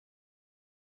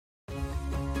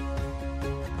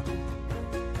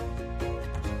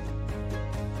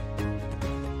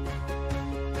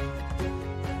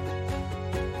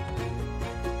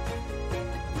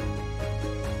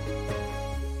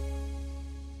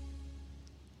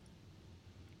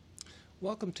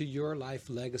Welcome to Your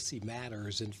Life Legacy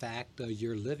Matters. In fact,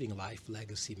 your living life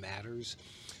legacy matters.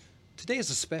 Today is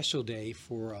a special day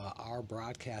for our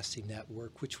broadcasting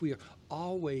network, which we are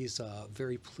always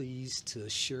very pleased to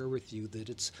share with you that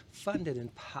it's funded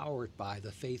and powered by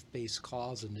the Faith Based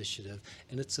Cause Initiative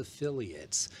and its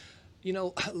affiliates. You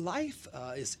know, life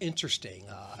is interesting,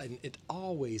 and it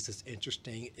always is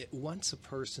interesting once a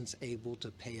person's able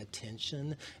to pay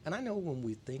attention. And I know when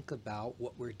we think about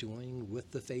what we're doing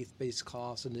with the Faith Based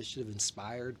Cause Initiative,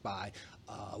 inspired by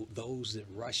those that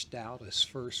rushed out as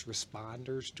first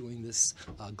responders during this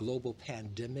global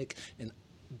pandemic, and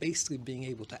basically being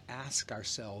able to ask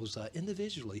ourselves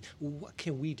individually, what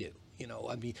can we do?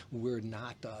 We're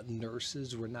not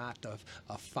nurses, we're not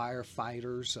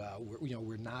firefighters,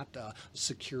 we're not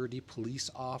security police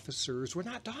officers, we're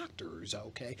not doctors,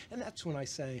 okay? And that's when I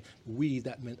say we,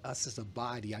 that meant us as a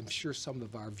body. I'm sure some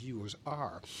of our viewers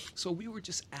are. So we were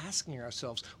just asking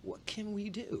ourselves, what can we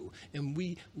do? And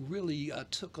we really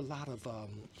took a lot of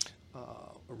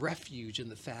refuge in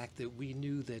the fact that we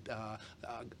knew that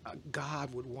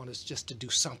God would want us just to do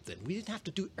something. We didn't have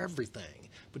to do everything,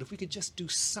 but if we could just do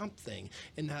something.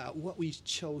 And what we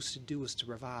chose to do is to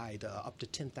provide up to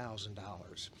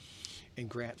 $10,000 in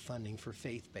grant funding for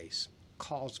faith-based,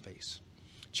 cause-based,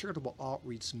 charitable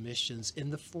outreach missions in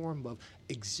the form of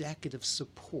executive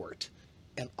support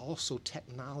and also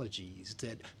technologies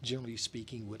that, generally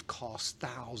speaking, would cost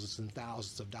thousands and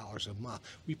thousands of dollars a month.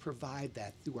 We provide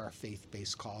that through our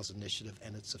Faith-Based Cause Initiative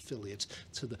and its affiliates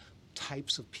to the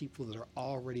types of people that are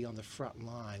already on the front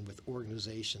line with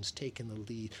organizations taking the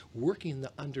lead, working in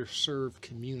the underserved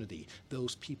community,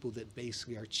 those people that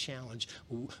basically are challenged.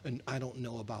 And I don't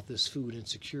know about this food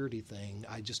insecurity thing.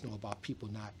 I just know about people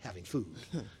not having food.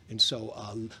 And so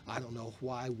I don't know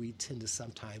why we tend to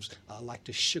sometimes like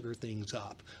to sugar things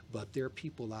up, but there are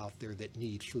people out there that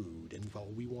need food. And well,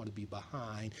 we want to be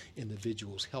behind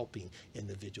individuals, helping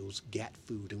individuals get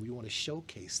food, and we want to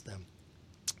showcase them.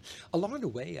 Along the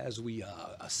way, as we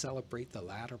celebrate the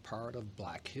latter part of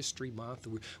Black History Month,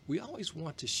 we always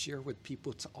want to share with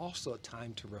people. It's also a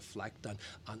time to reflect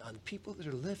on people that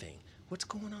are living. What's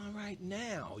going on right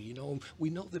now? You know,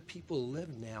 we know that people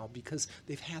live now because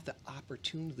they've had the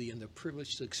opportunity and the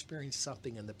privilege to experience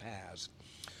something in the past.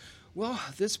 Well,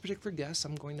 this particular guest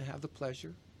I'm going to have the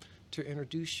pleasure to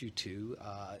introduce you to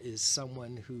is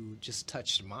someone who just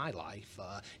touched my life.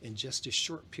 In just a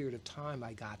short period of time,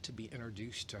 I got to be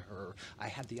introduced to her. I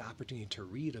had the opportunity to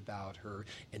read about her,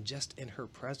 and just in her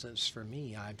presence, for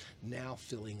me, I'm now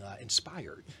feeling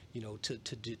inspired,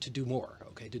 to do more,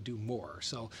 okay, to do more.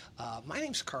 So my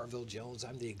name's Carville Jones.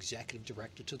 I'm the Executive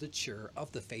Director to the Chair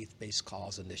of the Faith-Based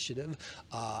Cause Initiative.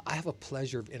 I have a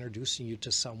pleasure of introducing you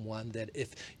to someone that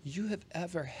if you have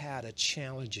ever had a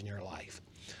challenge in your life,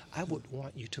 I would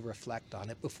want you to reflect on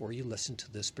it before you listen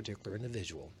to this particular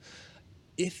individual.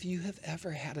 If you have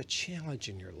ever had a challenge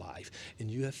in your life and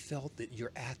you have felt that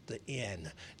you're at the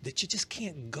end, that you just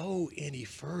can't go any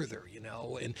further,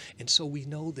 and so we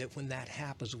know that when that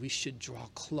happens, we should draw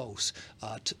close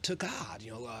to God,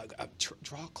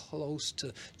 draw close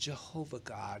to Jehovah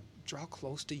God, draw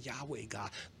close to Yahweh God,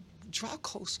 draw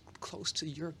close to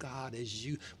your God as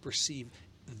you perceive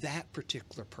that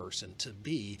particular person to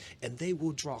be, and they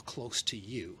will draw close to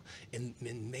you, and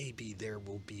maybe there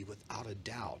will be, without a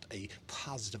doubt, a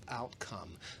positive outcome.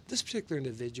 This particular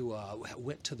individual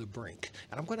went to the brink,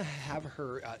 and I'm going to have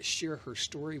her share her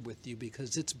story with you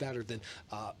because it's better than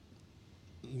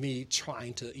me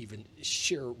trying to even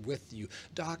share with you.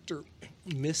 Dr.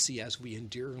 Missy, as we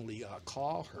endearingly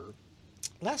call her,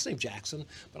 last name Jackson,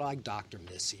 but I like Dr.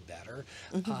 Missy better.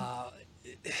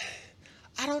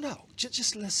 I don't know.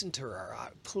 Just listen to her.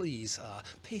 Please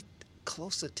pay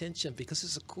close attention, because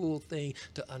it's a cool thing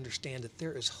to understand that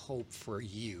there is hope for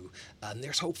you, and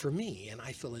there's hope for me, and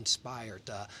I feel inspired.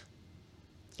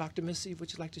 Dr. Missy,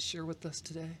 would you like to share with us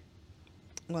today?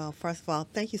 Well, first of all,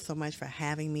 thank you so much for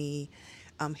having me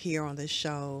here on this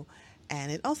show.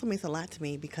 And it also means a lot to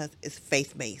me because it's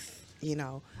faith based.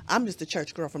 I'm just a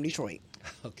church girl from Detroit.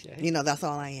 Okay. That's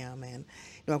all I am. And,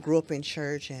 I grew up in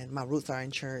church, and my roots are in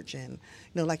church. And,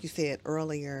 like you said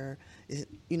earlier,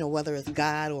 whether it's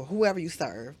God or whoever you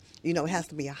serve, it has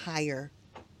to be a higher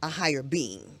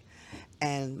being.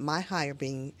 And my higher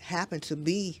being happened to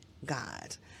be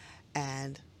God.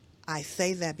 And I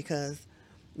say that because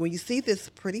when you see this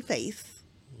pretty face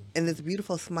and this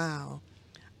beautiful smile,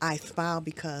 I smile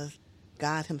because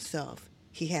God himself,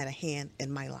 he had a hand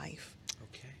in my life.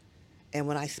 Okay. And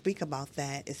when I speak about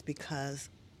that, it's because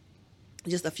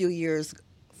just a few years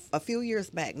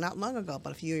back, not long ago,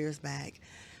 but a few years back,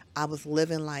 I was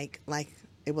living like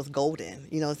it was golden.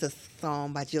 You know, it's this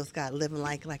song by Jill Scott, Living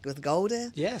Like It Was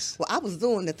Golden. Yes. Well, I was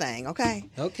doing the thing, okay?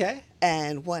 Okay.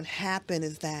 And what happened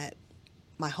is that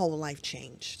my whole life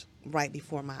changed right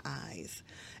before my eyes.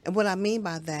 And what I mean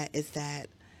by that is that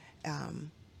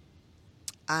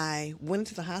I went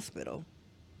into the hospital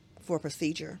for a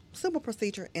procedure, simple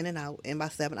procedure, in and out, in by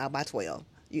 7, out by 12,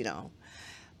 you know.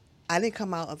 I didn't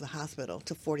come out of the hospital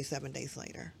till 47 days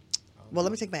later. Well,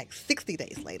 let me take back 60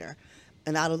 days later.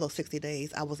 And out of those 60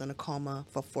 days, I was in a coma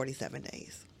for 47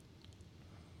 days.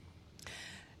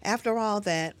 After all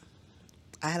that,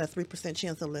 I had a 3%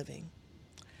 chance of living.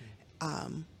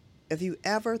 If you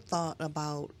ever thought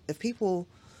about, if people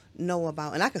know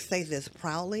about, and I could say this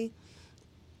proudly,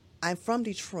 I'm from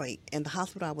Detroit, and the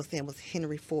hospital I was in was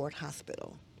Henry Ford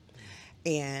Hospital.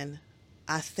 And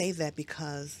I say that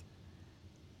because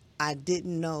I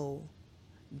didn't know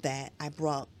that I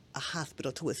brought a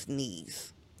hospital to its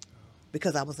knees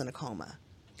because I was in a coma.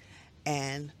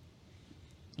 And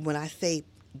when I say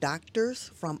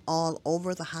doctors from all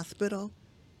over the hospital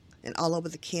and all over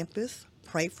the campus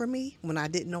prayed for me when I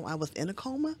didn't know I was in a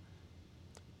coma,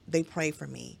 they prayed for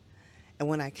me. And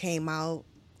when I came out,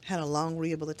 had a long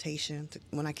rehabilitation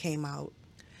when I came out,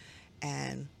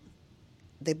 and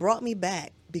they brought me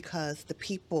back because the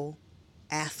people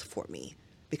asked for me,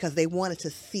 because they wanted to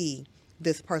see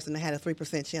this person that had a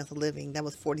 3% chance of living that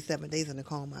was 47 days in a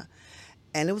coma.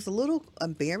 And it was a little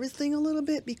embarrassing a little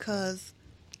bit because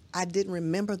I didn't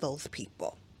remember those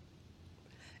people.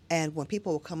 And when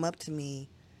people would come up to me,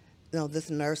 you know, this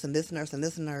nurse and this nurse and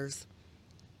this nurse,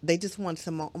 they just wanted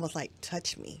to almost like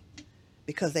touch me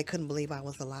because they couldn't believe I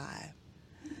was alive.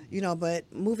 You know,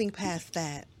 but moving past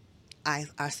that, I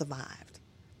survived.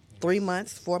 3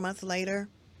 months, 4 months later,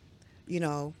 you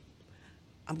know,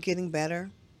 I'm getting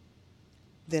better.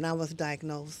 Then I was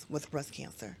diagnosed with breast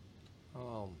cancer.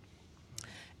 Oh.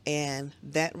 And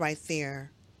that right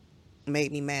there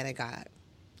made me mad at God.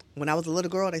 When I was a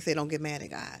little girl, they said, don't get mad at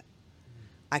God.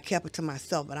 I kept it to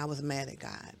myself, but I was mad at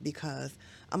God because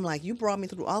I'm like, you brought me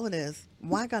through all of this.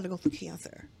 Why I got to go through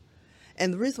cancer?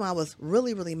 And the reason why I was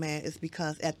really, really mad is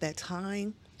because at that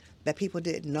time that people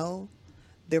didn't know,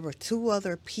 there were 2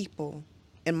 other people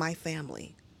in my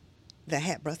family that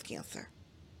had breast cancer.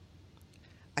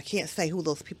 I can't say who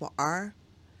those people are,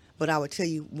 but I would tell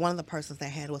you one of the persons that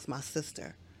had was my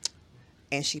sister,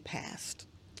 and she passed.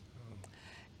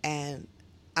 And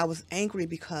I was angry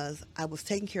because I was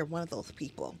taking care of one of those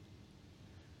people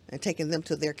and taking them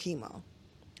to their chemo.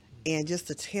 And just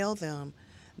to tell them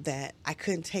that I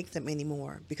couldn't take them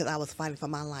anymore because I was fighting for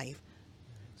my life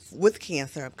with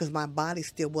cancer because my body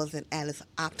still wasn't at its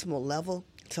optimal level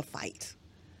to fight.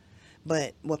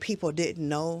 But what people didn't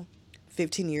know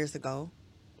 15 years ago,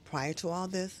 prior to all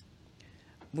this,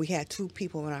 we had 2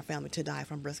 people in our family to die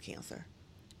from breast cancer.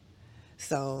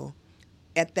 So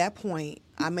at that point,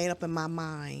 I made up in my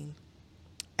mind,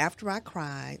 after I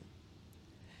cried,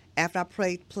 after I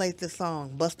played this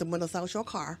song, Bust the Windows Out Your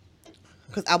Car,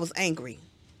 because I was angry.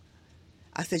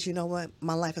 I said, you know what?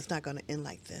 My life is not going to end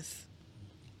like this.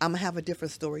 I'm going to have a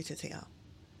different story to tell.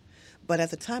 But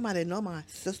at the time, I didn't know my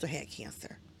sister had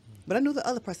cancer. But I knew the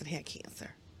other person had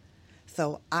cancer.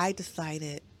 So I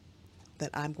decided that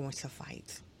I'm going to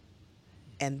fight.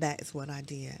 And that is what I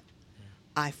did.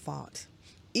 I fought.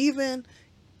 Even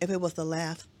if it was the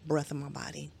last breath of my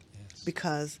body. Yes.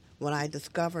 Because what I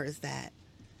discovered is that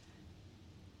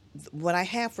what I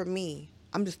have for me,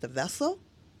 I'm just a vessel.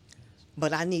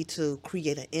 But I need to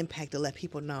create an impact to let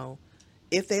people know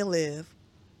if they live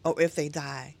or if they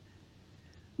die,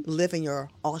 live in your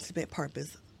ultimate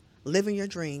purpose, live in your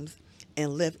dreams,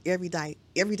 and live every day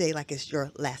like it's your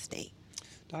last day.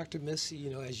 Dr. Missy, you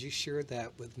know, as you shared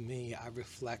that with me, I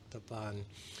reflect upon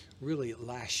really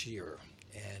last year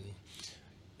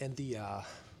and the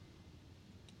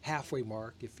halfway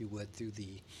mark, if you would, through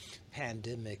the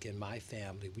pandemic in my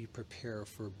family. We prepare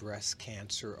for Breast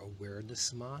Cancer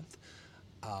Awareness Month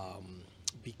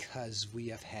because we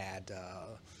have had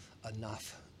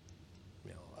enough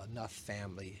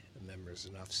family members,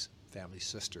 enough family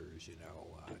sisters,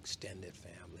 extended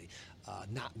family,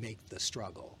 not make the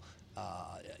struggle.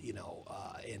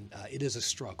 It is a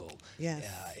struggle. Yes.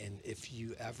 And if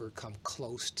you ever come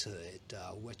close to it,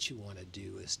 what you want to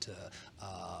do is to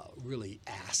really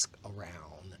ask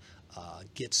around,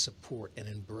 get support, and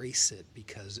embrace it,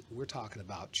 because we're talking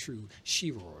about true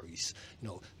sheroids,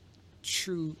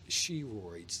 true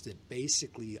sheroids that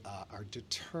basically are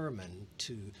determined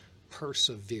to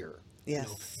persevere.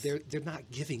 Yes. They're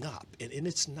not giving up, and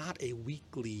it's not a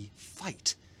weekly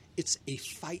fight. it's a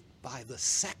fight by the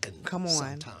second Come on.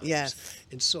 sometimes. Yes.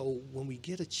 And so when we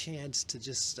get a chance to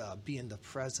just be in the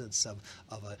presence of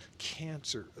a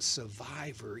cancer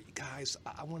survivor, guys,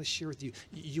 I want to share with you,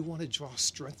 you want to draw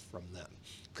strength from them,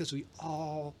 because we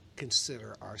all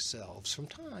consider ourselves from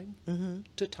time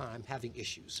to time having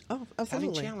issues, Oh, having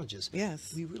absolutely. challenges.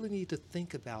 Yes. We really need to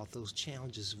think about those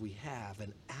challenges we have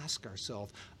and ask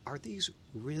ourselves, are these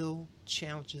real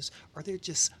challenges? Are they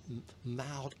just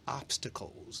mild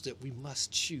obstacles that we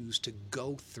must choose to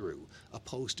go through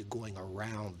opposed to going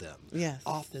around them? Yes.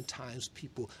 Oftentimes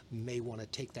people may want to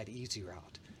take that easy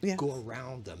route. Yes. Go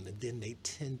around them, and then they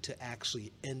tend to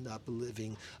actually end up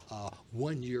living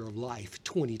 1 year of life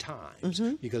 20 times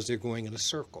because they're going in a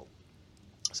circle.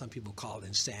 Some people call it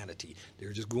insanity.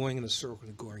 They're just going in a circle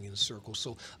and going in a circle.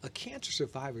 So a cancer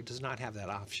survivor does not have that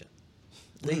option.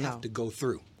 They No. have to go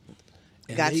through.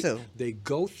 And Got to. They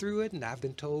go through it, and I've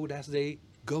been told as they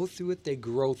go through it, they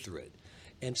grow through it.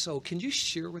 And so can you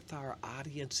share with our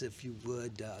audience, if you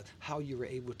would, how you were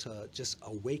able to just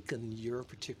awaken your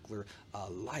particular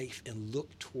life and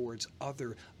look towards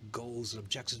other goals and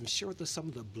objectives, and share with us some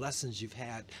of the blessings you've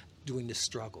had during this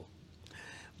struggle?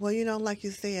 Well, you know, like you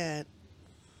said,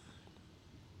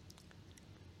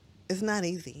 it's not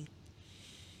easy,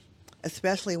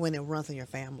 especially when it runs in your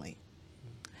family.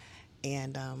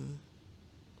 And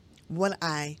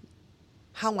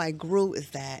how I grew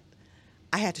is that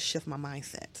I had to shift my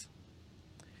mindset.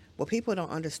 Well, people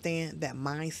don't understand that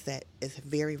mindset is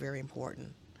very, very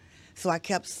important. So I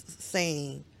kept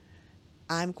saying,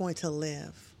 I'm going to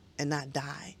live and not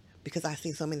die, because I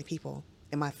see so many people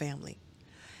in my family.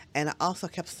 And I also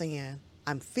kept saying,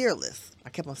 I'm fearless. I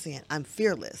kept on saying, I'm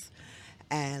fearless.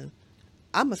 And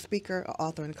I'm a speaker, an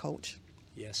author, and a coach.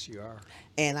 Yes, you are.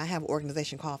 And I have an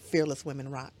organization called Fearless Women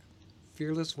Rock.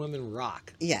 Fearless Women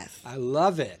Rock. Yes. I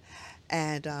love it.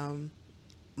 And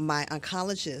my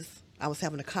oncologist, I was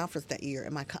having a conference that year,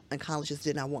 and my oncologist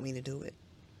did not want me to do it.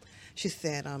 She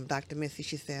said, Dr. Missy,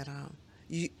 she said,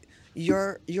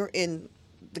 you're in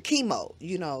the chemo,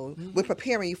 you know, we're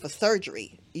preparing you for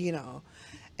surgery, you know.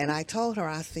 And I told her,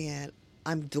 I said,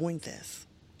 I'm doing this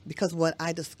because what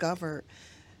I discovered,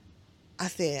 I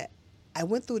said, I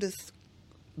went through this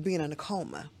being in a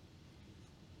coma,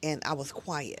 and I was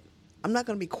quiet. I'm not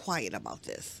going to be quiet about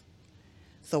this.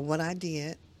 So what I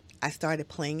did, I started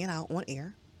playing it out on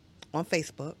air, on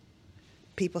Facebook.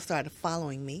 People started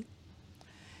following me,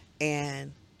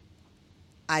 and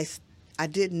I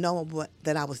didn't know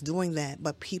that I was doing that,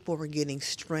 but people were getting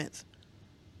strength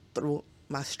through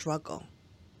my struggle,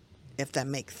 if that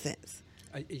makes sense.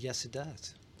 Yes, it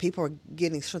does. People were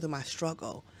getting strength through my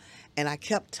struggle, and I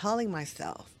kept telling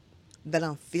myself that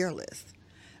I'm fearless.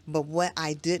 But what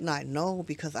I did not know,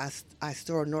 because I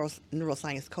started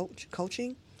neuroscience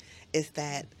coaching, is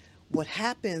that what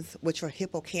happens with your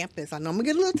hippocampus, I know I'm going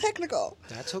to get a little technical.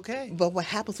 That's okay. But what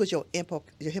happens with your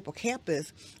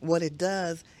hippocampus, what it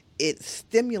does, it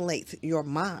stimulates your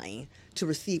mind to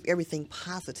receive everything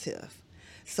positive.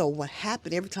 So what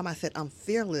happened, every time I said I'm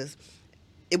fearless,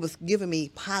 it was giving me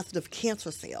positive cancer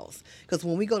cells. Because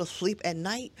when we go to sleep at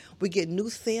night, we get new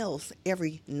cells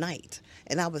every night.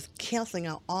 And I was canceling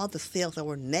out all the cells that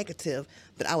were negative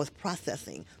that I was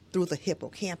processing through the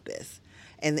hippocampus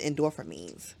and the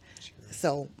endorphins. Sure.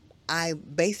 So I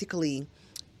basically,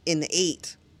 in the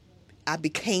 8, I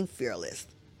became fearless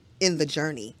in the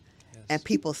journey. Yes. And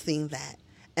people seen that.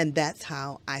 And that's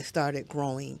how I started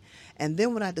growing. And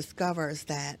then what I discovered is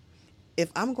that if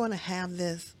I'm going to have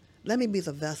this, let me be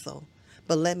the vessel,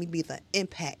 but let me be the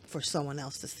impact for someone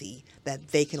else to see that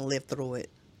they can live through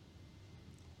it.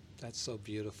 That's so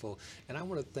beautiful. And I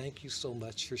want to thank you so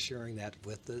much for sharing that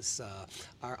with us.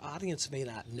 Our audience may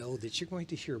not know that you're going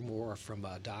to hear more from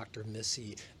Dr.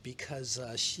 Missy, because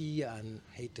she, I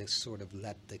hate to sort of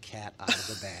let the cat out of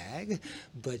the bag,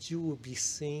 but you will be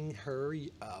seeing her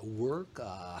work,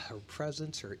 her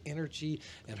presence, her energy,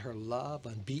 and her love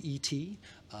on BET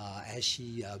as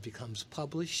she becomes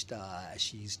published.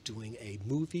 She's doing a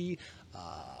movie.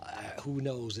 Who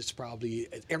knows? It's probably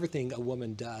everything a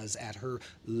woman does at her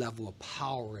level of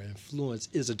power and influence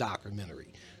is a documentary.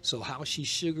 So how she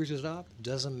sugars it up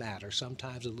doesn't matter.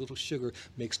 Sometimes a little sugar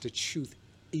makes the truth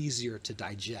easier to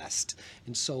digest.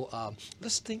 And so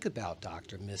let's think about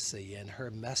Dr. Missy and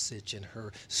her message and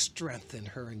her strength and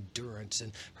her endurance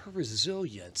and her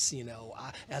resilience. You know,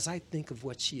 as I think of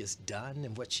what she has done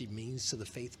and what she means to the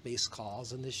Faith-Based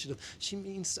Cause Initiative, she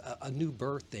means a new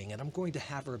birthing, and I'm going to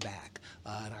have her back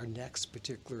in our next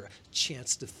particular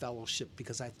chance to fellowship,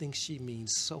 because I think she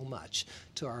means so much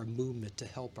to our movement to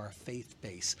help our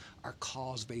faith-based, our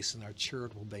cause-based, and our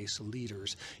charitable-based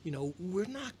leaders. You know, we're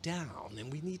knocked down, and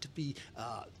we we need to be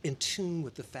in tune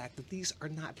with the fact that these are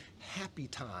not happy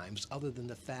times, other than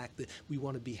the fact that we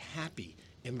want to be happy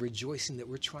and rejoicing that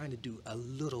we're trying to do a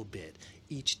little bit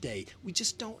each day. We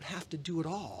just don't have to do it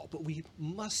all, but we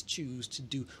must choose to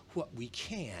do what we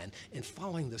can. And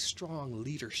following the strong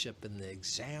leadership and the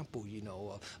example,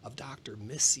 of Dr.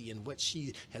 Missy and what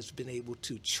she has been able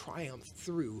to triumph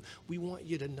through, we want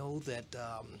you to know that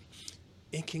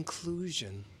in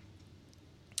conclusion,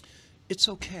 it's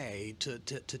okay to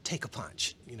take a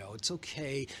punch. It's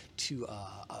okay to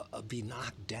be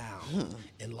knocked down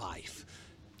in life.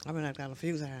 I've been knocked down a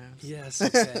few times. Yes,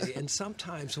 okay. And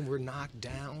sometimes when we're knocked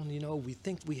down, we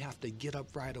think we have to get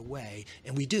up right away,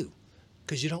 and we do,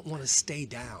 because you don't want to stay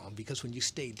down, because when you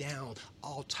stay down,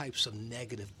 all types of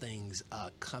negative things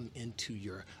come into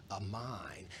your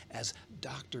mind. As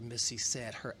Dr. Missy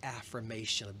said, her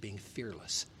affirmation of being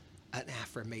fearless. An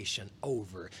affirmation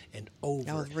over and over.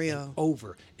 That was real. And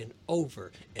over and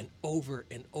over and over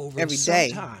and over. Every day.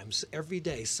 Sometimes, every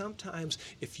day. Sometimes,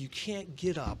 if you can't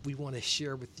get up, we want to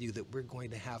share with you that we're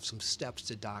going to have some steps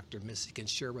that Dr. Missy can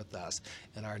share with us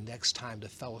in our next time to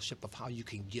fellowship of how you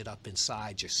can get up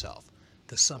inside yourself.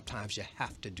 Because sometimes you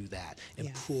have to do that and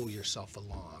Yes. pull yourself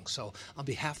along. So on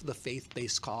behalf of the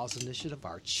Faith-Based Cause Initiative,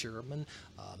 our chairman,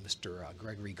 Mr.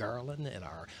 Gregory Garland, and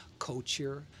our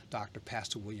co-chair, Dr.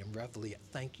 Pastor William Reveley,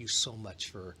 thank you so much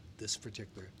for this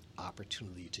particular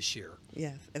opportunity to share.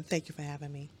 Yes, and thank you for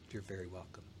having me. You're very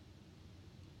welcome.